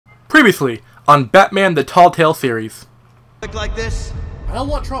Previously on Batman the TellTale series. Like this? I don't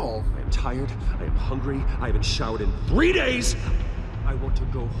want trouble. I am tired, I am hungry, I haven't showered in 3 days! I want to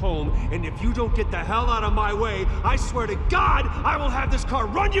go home, and if you don't get the hell out of my way, I swear to God, I will have this car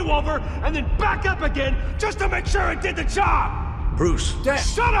run you over, and then back up again, just to make sure it did the job! Bruce.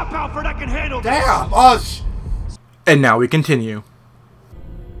 Shut up, Alfred, I can handle this! Damn, us! And now we continue.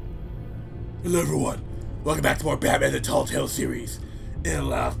 Hello everyone, welcome back to more Batman the TellTale series. In the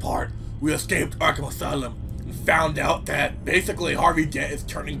last part, we escaped Arkham Asylum and found out that basically Harvey Dent is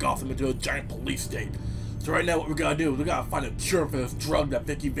turning Gotham into a giant police state. So right now what we gotta do is we gotta find a cure for this drug that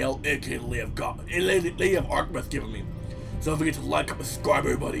Vales, aka Lady of Arkhams has given me. So don't forget to like, comment, subscribe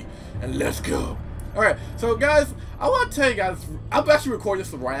everybody, and let's go. Alright, so guys, I want to tell you guys, I'm actually recording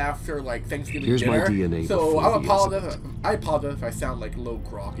this right after like Thanksgiving Here's dinner. my DNA so I apologize. incident. I apologize if I sound like a little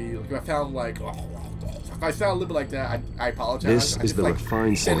groggy. Like if I sound like, if I sound a little bit like that, I apologize. This I is just, the like,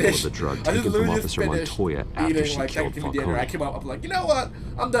 refined sample of the finished- drug I just taken from literally Officer just finished Montoya after eating, she like, killed Thanksgiving dinner. I Falcone. came up, I'm like, you know what?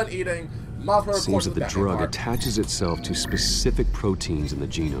 I'm done eating. Seems that the drug attaches itself to specific proteins in the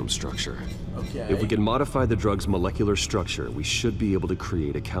genome structure. Okay. If we can modify the drug's molecular structure, we should be able to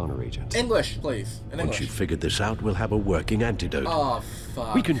create a counteragent. English, please. In Once English. you've figured this out, we'll have a working antidote. Oh,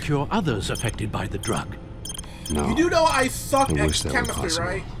 fuck. We can cure others affected by the drug. No. You do know I suck I at wish that were chemistry, possible.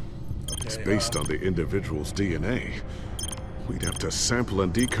 right? It's Okay, based on the individual's DNA. We'd have to sample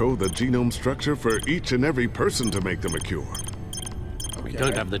and decode the genome structure for each and every person to make them a cure. We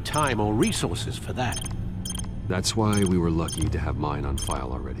don't have the time or resources for that. That's why we were lucky to have mine on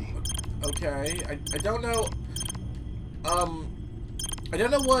file already. Okay, I don't know. I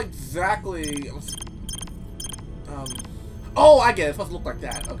don't know what exactly. Oh, I get it. It's supposed to look like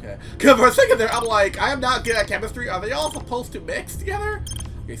that. Okay. Because for a second there, I'm like, I am not good at chemistry. Are they all supposed to mix together?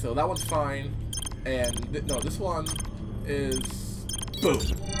 Okay, so that one's fine. And no, this one is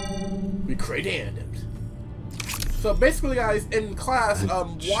boom. We created it. So basically, guys, in class,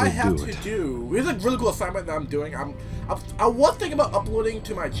 what I have to do, here's a really cool assignment that I'm doing. I was thinking about uploading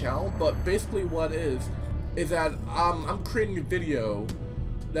to my channel, but basically what it is that I'm creating a video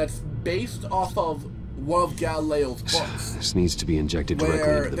that's based off of one of Galileo's books. This needs to be injected directly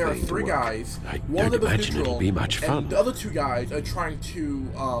Where into the there are vein to 3 work. guys, I one of don't them is imagine it'll neutral, be much fun. and the other 2 guys are trying to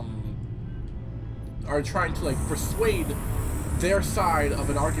like persuade their side of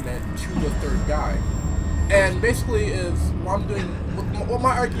an argument to the 3rd guy. And basically is what I'm doing, what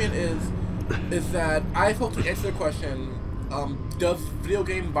my argument is that I hope to answer the question, does video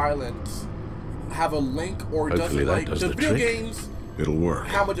game violence have a link, or does Hopefully it that like, does does the video trick. games It'll work.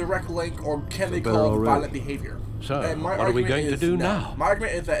 have a direct link, or can they better cause already. violent behavior? So, And my what are we argument going to is do no. now? My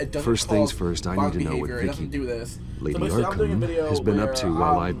argument is that it doesn't First things cause first, I need violent to know what behavior. It doesn't do this. Lady basically, I'm doing a Arkham video has been up where, to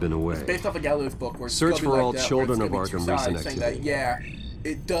while I've been away. It's based off of Galileo's book, where it's Search gonna be for like all that, where children it's of gonna be 2 Arkham sides recent saying that, activity. yeah,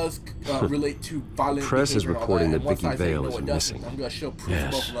 it does relate to violent Press is behavior and all reporting that, that and one Vicky side saying, Vale no, is it doesn't. missing. I'm going to show proof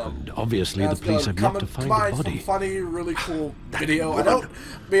of both Yes, of them. and obviously the That's police have gonna yet to find combine the some body. funny, really cool video. I woman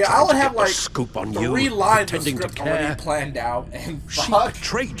don't. I would have the like scoop on 3 you, lines of pretending to script already care. planned out, and She fuck.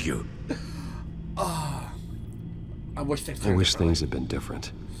 betrayed you. I wish things. I wish differently. things had been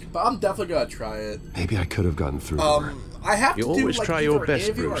different. But I'm definitely gonna try it. Maybe I could have gotten through to her. I have You to do always like try either your an best,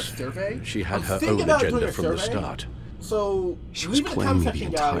 interview or a Bruce. survey. She had I'm her thinking own about doing agenda a from the survey. start. So She was leave in the playing comment me the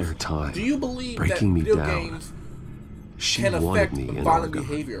section, entire guys, time, do you believe breaking that me video down. games She can wanted affect me in violent Arkham.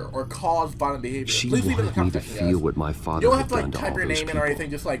 behavior or cause violent behavior? She Please leave it in the wanted me comment to section, feel guys. what my You father don't had have to done like to type all your those name in people. or anything.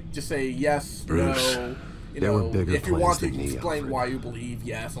 Just say yes, Bruce. no. You There know, were bigger if you want plans to, than me, explain Alfred. why you believe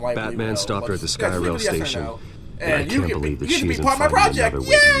yes and why you believe Batman no. stopped her at the Just leave Skyrail it yes or station, no. and I And you can't can believe that you she can be isn't part of my finding project. another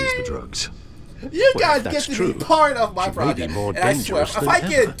way to use Yay! the drugs. You Well, guys if get that's to true, be part of my she may be project. more And I swear, dangerous if than I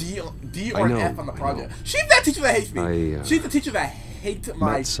get ever. a D I or an know, F on the I project, know. she's that teacher that hates me. I, She's the teacher that hates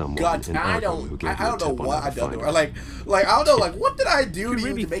my met someone guts, in and I Arkham who don't, gave I me a don't know tip on what how I to done to find her. her. Like I don't know, like what did I do You to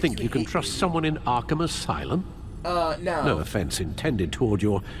really you to make think you can hate trust me? someone in Arkham Asylum? No. No offense intended toward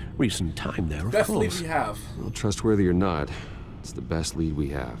your recent time there, of Best lead course. we have. Well, trustworthy or not, it's the best lead we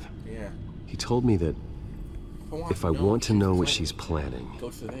have. Yeah. He told me that if I want to know what she's planning, Go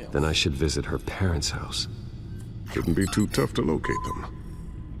to the Vales. then I should visit her parents' house. Shouldn't be too tough to locate them.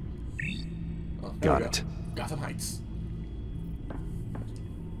 Oh, there Got we go. it. Gotham Heights.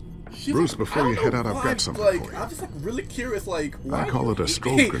 She's Bruce, like, before I you don't head know out, I've why, got something like, for you. I'm just like really curious, like why I call do it you a hate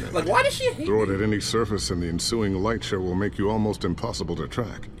stroke me? grenade. Like why does she hate Throw it me? at any surface and the ensuing light show will make you almost impossible to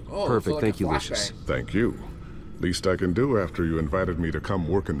track. Oh, Perfect, so like thank a you, flashbang. Lucius. Thank you. Least I can do after you invited me to come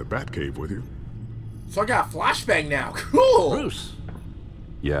work in the Batcave with you. So I got a flashbang now. Cool. Bruce,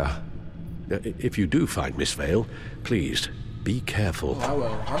 Yeah, if you do find Miss Vale, please be careful. I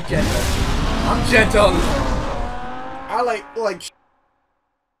will. I'm gentle. I'm gentle. I like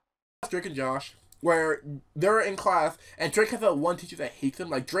Drake and Josh, where they're in class and Drake has that one teacher that hates him.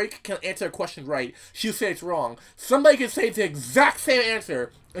 Like, Drake can answer a question right, she'll say it's wrong. Somebody can say the exact same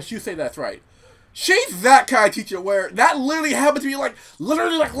answer, and she'll say that's right. She's that kind of teacher where that literally happened to me, like,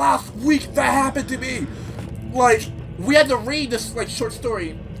 literally, like, last week, that happened to me. Like, we had to read this, like, short story,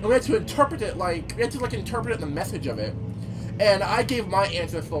 and we had to interpret it, like, interpret the message of it. And I gave my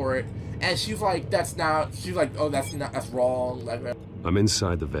answer for it, and she's like, that's wrong, like, I'm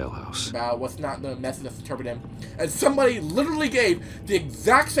inside the Vale house. about what's not the message that's interpreted. And somebody literally gave the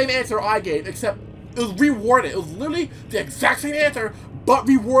exact same answer I gave, except it was reworded. It was literally the exact same answer, but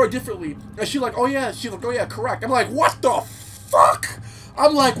reworded differently. And she's like, oh yeah, correct. I'm like, what the fuck?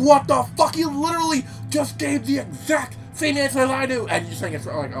 I'm like, what the fuck? You literally just gave the exact same answer as I do. And you're saying it's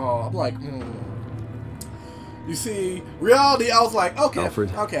wrong. Like, oh, I'm like, You see, reality, I was like, okay,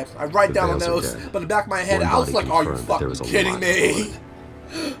 Alfred, okay. I write down the notes, but in the back of my head, I was like, are you fucking kidding me?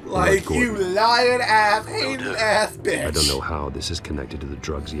 Like, you lying ass, hating ass bitch. I don't know how this is connected to the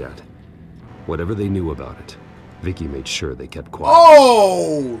drugs yet. Whatever they knew about it, Vicky made sure they kept quiet.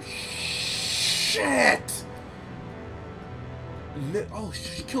 Oh, shit. Oh,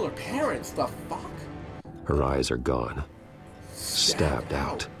 she killed her parents, the fuck? Her eyes are gone. Stabbed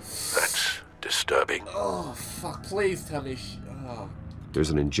out. That's disturbing. Oh, fuck, please tell me There's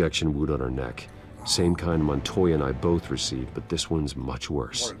an injection wound on her neck. Same kind Montoya and I both received, but this one's much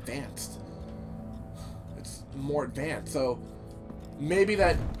worse. More advanced. It's more advanced, so maybe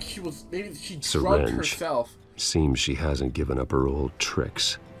she drugged herself. Seems she hasn't given up her old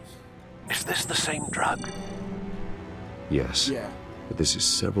tricks. Is this the same drug? Yes. Yeah. But this is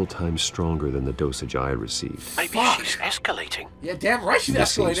several times stronger than the dosage I received. Maybe she's escalating. Yeah, damn right she's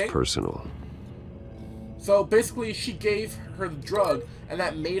This escalating. seems personal. So basically, she gave her the drug, and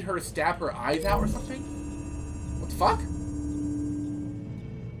that made her stab her eyes out or something? What the fuck?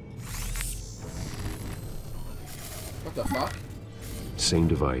 What the fuck? Same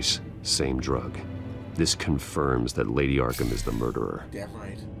device, same drug. This confirms that Lady Arkham is the murderer. Damn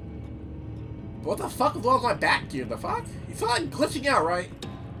right. What the fuck is wrong with my back gear? The fuck? You feel like glitching out, right?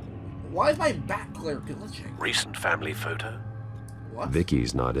 Why is my back gear glitching? Recent family photo? What?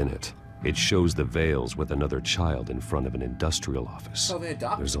 Vicky's not in it. It shows the Vales with another child in front of an industrial office. So they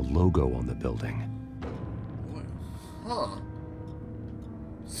adopted. There's a logo on the building. Huh.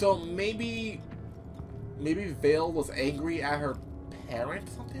 So maybe Vale was angry at her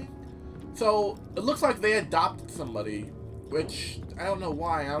parents or something? So it looks like they adopted somebody, which I don't know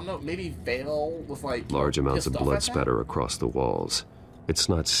why. I don't know. Maybe Vale was like Large amounts of pissed off blood at that? spatter across the walls. It's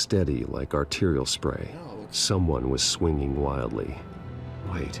not steady like arterial spray. No, it's... Someone was swinging wildly.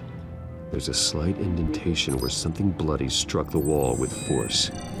 Wait. There's a slight indentation where something bloody struck the wall with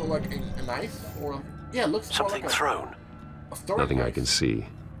force. So like a knife? Or... Yeah, it looks more Something like thrown. a throwing Nothing knife. I can see.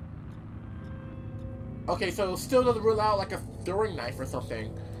 Okay, so still doesn't rule out like a throwing knife or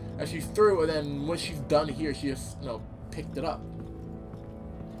something. And she threw, and then when she's done here, she just, picked it up.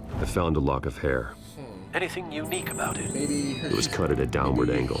 I found a lock of hair. Anything unique about it? Maybe It was cut at a downward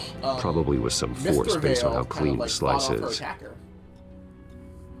angle. Probably with some force Mr. based on Vale how clean kind of, the slice fought off her is. attacker.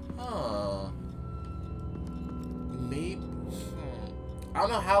 Huh. Maybe. I don't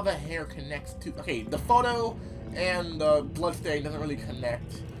know how the hair connects to. Okay, the photo and the bloodstain doesn't really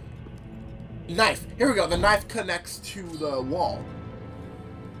connect. Knife. Here we go. The knife connects to the wall.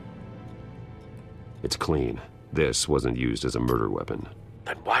 It's clean. This wasn't used as a murder weapon.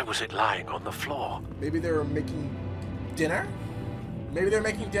 Then why was it lying on the floor? Maybe they were making dinner? Maybe they're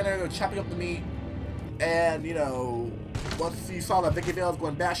making dinner, they're chopping up the meat, and, once you saw that Vicky Vale was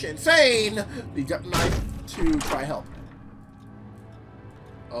going batshit insane, you got the knife to try help.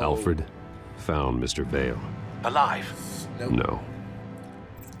 Oh. Alfred found Mr. Vale. Alive? Nope. No,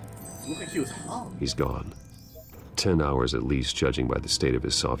 Looked like he was hung. he's gone. 10 hours at least, judging by the state of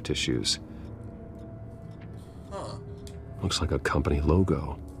his soft tissues. Huh. Looks like a company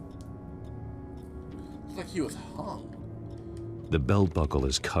logo. Looked like he was hung. The belt buckle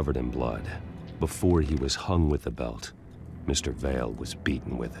is covered in blood. Before he was hung with the belt, Mr. Vale was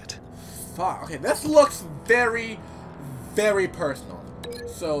beaten with it. Fuck. Okay, this looks very, very personal.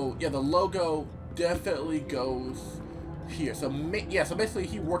 So, yeah, the logo definitely goes here. So, so basically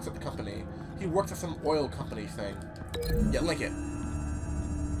he works at the company. He works at some oil company thing. Yeah, link it.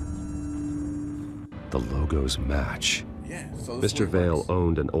 The logos match. Yeah, so this is Mr. where he Vale works.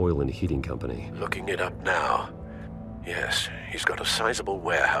 owned an oil and heating company. Looking it up now. Yes, he's got a sizable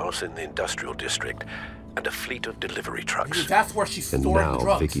warehouse in the industrial district and a fleet of delivery trucks. That's where she's And storing the now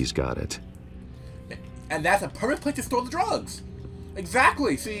drugs. Vicky's got it. And that's a perfect place to store the drugs.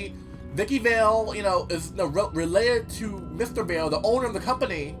 Exactly. See, Vicky Vale, is related to Mr. Vale, the owner of the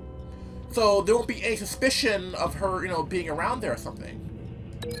company, So there won't be any suspicion of her, you know, being around there or something.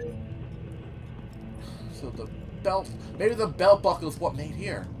 So the belt, maybe the belt buckle is what made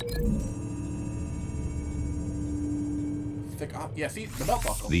here. Yeah, see, the belt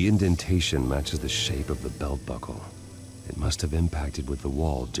buckle. The indentation matches the shape of the belt buckle. It must have impacted with the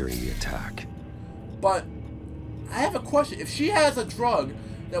wall during the attack. But I have a question. If she has a drug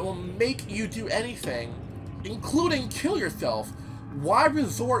that will make you do anything, including kill yourself, why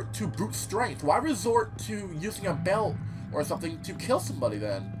resort to brute strength? Why resort to using a belt or something to kill somebody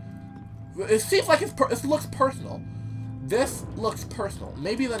then? It seems like it looks personal. This looks personal.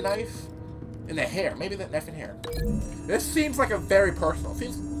 Maybe the knife in the hair. Maybe the knife in hair. This seems like a very personal.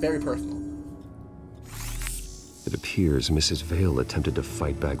 Seems very personal. It appears Mrs. Vale attempted to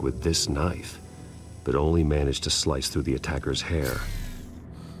fight back with this knife, but only managed to slice through the attacker's hair.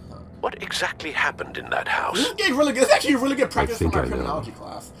 What exactly happened in that house? This is getting really good. It's actually really good practice for my criminology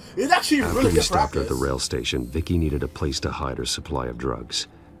class. It's actually really good practice. After we stopped her at the rail station, Vicky needed a place to hide her supply of drugs.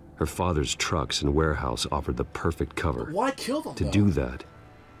 Her father's trucks and warehouse offered the perfect cover. But why kill them, To do that,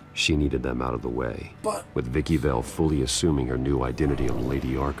 she needed them out of the way. But with Vicky Vale fully assuming her new identity of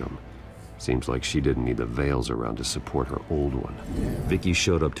Lady Arkham, seems like she didn't need the Vales around to support her old one. Yeah. Vicky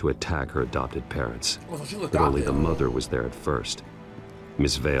showed up to attack her adopted parents, but only the mother was there at first.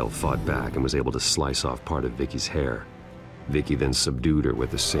 Miss Vale fought back and was able to slice off part of Vicky's hair. Vicky then subdued her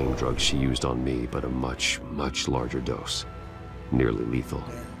with the same drug she used on me, but a much, much larger dose. Nearly lethal.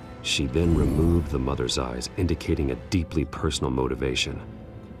 She then removed the mother's eyes, indicating a deeply personal motivation.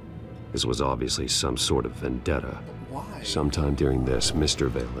 This was obviously some sort of vendetta. Why? Sometime during this, Mr.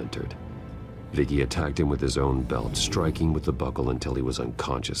 Vale entered. Vicky attacked him with his own belt, striking with the buckle until he was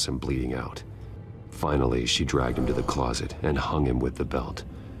unconscious and bleeding out. Finally, she dragged him to the closet and hung him with the belt.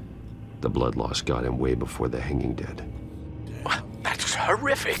 The blood loss got him way before the hanging did. That's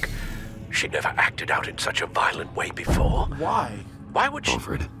horrific. She never acted out in such a violent way before. Why? Why would she?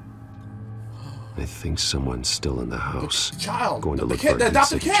 Alfred, I think someone's still in the house. The child. Going to look kid, for a the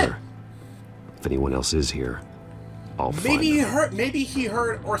adopted signature. kid. If anyone else is here, I'll find Maybe them. Maybe he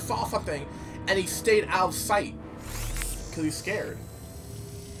heard or saw something, and he stayed out of sight because he's scared.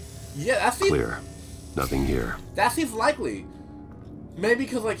 Yeah, that seems Clear. Nothing here. That seems likely. Maybe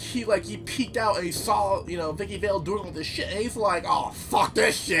because he peeked out and he saw, you know, Vicky Vale doing all this shit, and he's like, oh fuck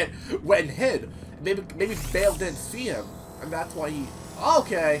this shit, went and hid. Maybe Vale didn't see him, and that's why he.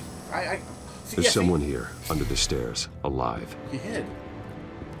 Okay, see, There's someone here under the stairs, alive. He hid.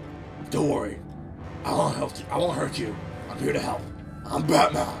 Don't worry, I won't help you. I won't hurt you. I'm here to help. I'm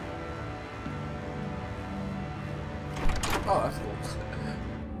Batman. Oh, that's cool.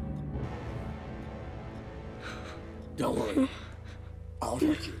 Don't worry. I'll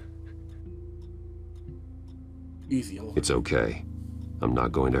hurt you. Easy. It's okay. I'm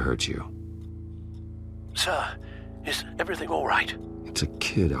not going to hurt you. Sir, is everything all right? It's a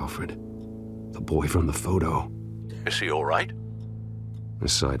kid, Alfred. The boy from the photo. Is he all right?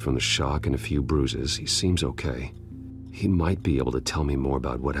 Aside from the shock and a few bruises, he seems okay. He might be able to tell me more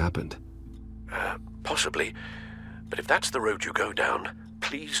about what happened. Possibly. But if that's the road you go down,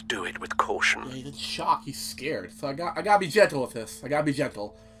 please do it with caution. Yeah, he's in shock. He's scared. So I gotta be gentle with this. I gotta be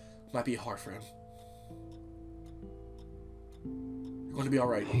gentle. Might be hard for him. You're going to be all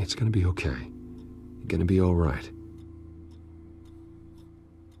right. Hey, it's going to be okay. You're going to be all right.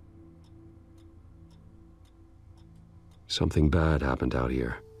 Something bad happened out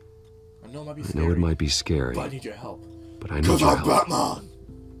here. I know it might be I scary. know it might be scary. But I need your help. But I need your help. Batman.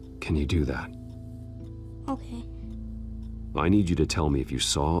 Can you do that? Okay. I need you to tell me if you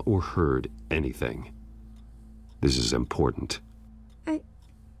saw or heard anything. This is important.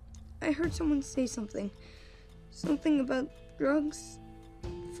 I heard someone say something. Something about drugs,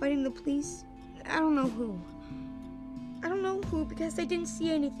 fighting the police. I don't know who. I don't know who because I didn't see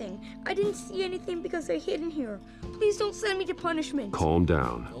anything. I didn't see anything because I hid in here. Please don't send me to punishment. Calm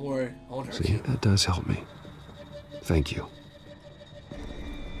down. Don't worry. I won't hurt See, you. that does help me. Thank you.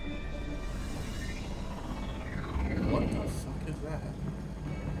 What the fuck is that?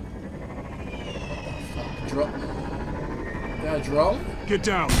 What the fuck? Drone? Is that a drone? Get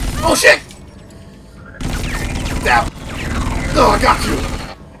down! Oh shit! Down! Oh, I got you!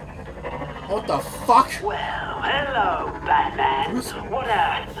 What the fuck? Well, hello, Batman. What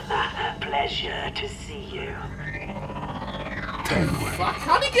a pleasure to see you. Fuck,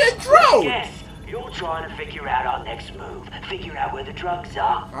 how'd he get a drone? Yes, you're trying to figure out our next move. Figure out where the drugs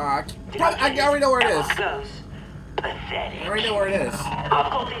are. I already know where it is. Pathetic. I already know where it is.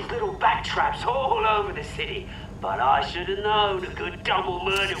 I've got these little back traps all over the city, but I should have known a good double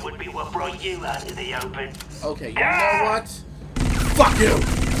murder would be what brought you out into the open. Okay, you know what? Fuck you!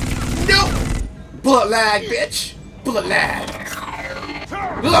 Nope! Bullet lag, bitch! Bullet lag!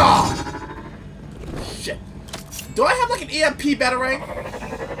 Ugh. Shit. Do I have like an EMP batarang?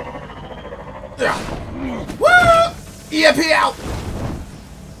 Ugh. Woo! EMP out!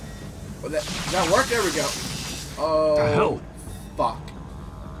 Well, did that work? There we go. Oh, the hell? Fuck.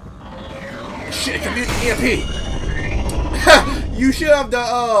 Shit, it's a EMP! You should have done.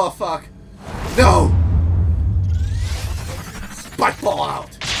 Oh, fuck. No! Spike ball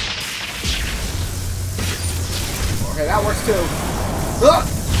out! Okay, that works too.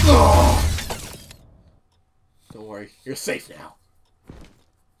 Don't worry, you're safe now.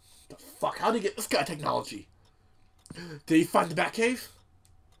 The fuck? How did he get this kind of technology? Did he find the Batcave?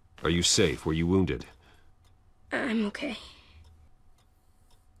 Are you safe? Were you wounded? I'm okay.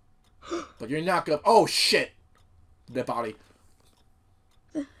 But you're not gonna. Oh shit! Dead body.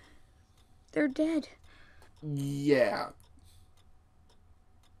 They're dead. Yeah.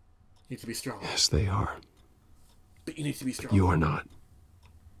 You need to be strong. Yes, they are. But you need to be strong. You are not.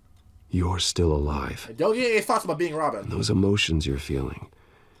 You're still alive. And don't get any thoughts about being Robin. And those emotions you're feeling,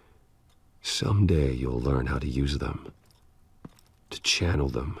 someday you'll learn how to use them. To channel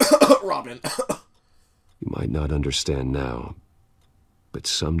them. Robin. You might not understand now, but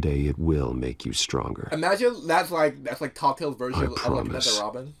someday it will make you stronger. Imagine that's like TellTale's version of like another promise.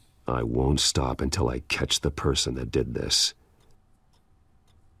 Robin. I won't stop until I catch the person that did this.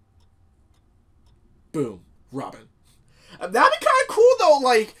 Boom. Robin. That'd be kind of cool though,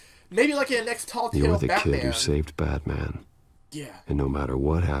 like, maybe like in the next TellTale You're the Batman. kid who saved Batman. Yeah. And no matter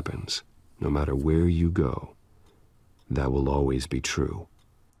what happens, no matter where you go, that will always be true.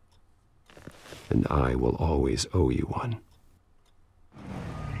 And I will always owe you one.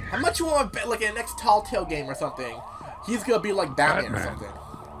 How much you want to bet, like in the next TellTale game or something, he's gonna be like Batman or something?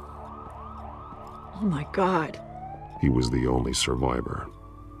 Oh my God. He was the only survivor.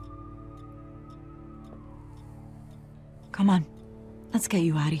 Come on. Let's get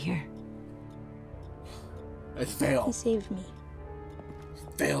you out of here. It's He Vales. saved me.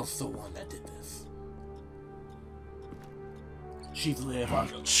 Vales the one that did this. She's Lady of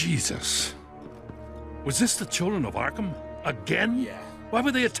Arkhams. Jesus. Was this the children of Arkham? Again? Yeah. Why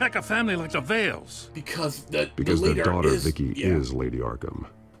would they attack a family like the Vales? Because Because the their leader daughter, is, Vicky, is Lady Arkham.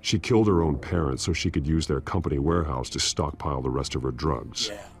 She killed her own parents so she could use their company warehouse to stockpile the rest of her drugs.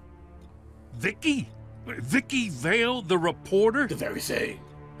 Yeah. Vicky? Vicky Vale, the reporter? The very same.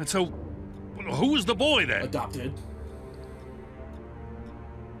 And so, who was the boy then? Adopted.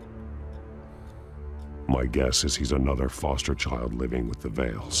 My guess is he's another foster child living with the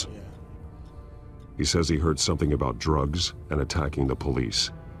Vales. Yeah. He says he heard something about drugs and attacking the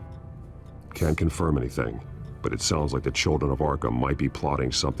police. Can't confirm anything, but it sounds like the children of Arkham might be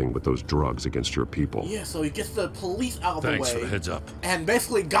plotting something with those drugs against your people. Yeah, so he gets the police out of the way. Thanks for the heads up. And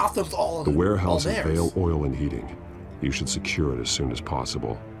basically Gotham's all The warehouse all is theirs. Vale Oil and Heating. You should secure it as soon as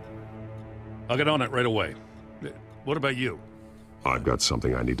possible. I'll get on it right away. What about you? I've got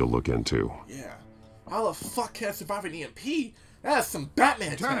something I need to look into. Yeah. How the fuck can I survive an EMP? That's some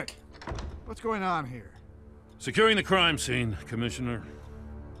Batman tech. What's going on here? Securing the crime scene, Commissioner.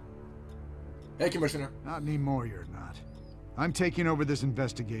 Hey, Commissioner. Not anymore, you're not. I'm taking over this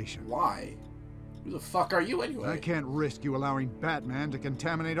investigation. Why? Who the fuck are you anyway? I can't risk you allowing Batman to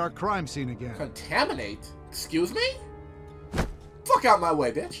contaminate our crime scene again. Contaminate? Excuse me? Fuck out my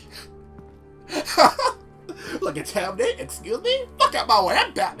way, bitch. Look, contaminate? Excuse me? Fuck out my way,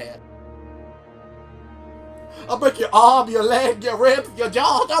 I'm Batman. I'll break your arm, your leg, your ribs, your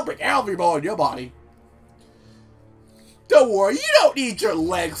jaws. I'll break every bone in your body. Don't worry, you don't need your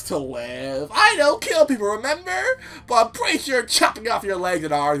legs to live. I don't kill people, remember? But I'm pretty sure chopping off your legs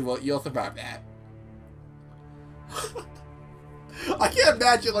and arms, you'll survive that. I can't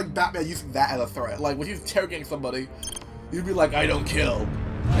imagine, like, Batman using that as a threat. Like, when he's interrogating somebody, he'd be like, I don't kill.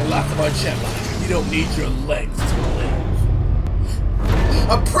 And laugh to my chest, like, you don't need your legs to live.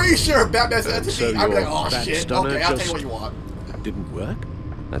 I'm pretty sure Batman said that to me. I'd be like, oh shit, okay, I'll tell you what you want. Didn't work?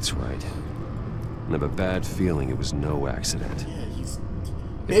 That's right. I have a bad feeling it was no accident. Yeah, he's...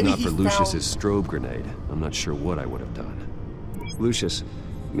 If not for Lucius's strobe grenade, I'm not sure what I would have done. Lucius,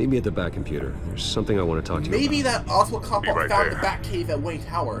 meet me at the back computer. There's something I want to talk to you about. Maybe that Oswald Cobblepot right found there. the Batcave at Wayne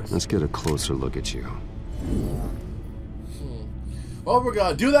Towers. Let's get a closer look at you. Well, we're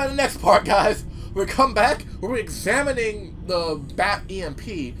gonna do that in the next part, guys. We're gonna come back, we're examining the Bat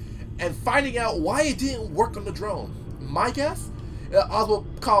EMP and finding out why it didn't work on the drone. My guess? Oswald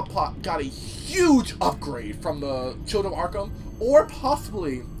Cobblepot got a huge upgrade from the Children of Arkham, or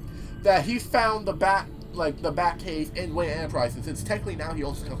possibly that he found the Batcave in Wayne Enterprises, since technically now he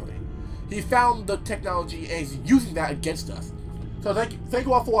owns the company. He found the technology and is using that against us. So thank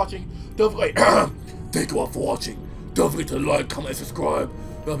you all for watching. Don't forget, thank you all for watching. Don't forget to like, comment, and subscribe.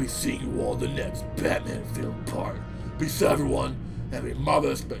 I'll be seeing you all in the next Batman film part. Peace out, everyone. Have a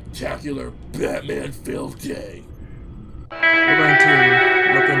marvelous, spectacular Batman film day. We're going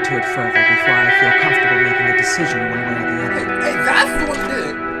to look into it further before I feel comfortable making a decision one way or the other. Hey, that's the one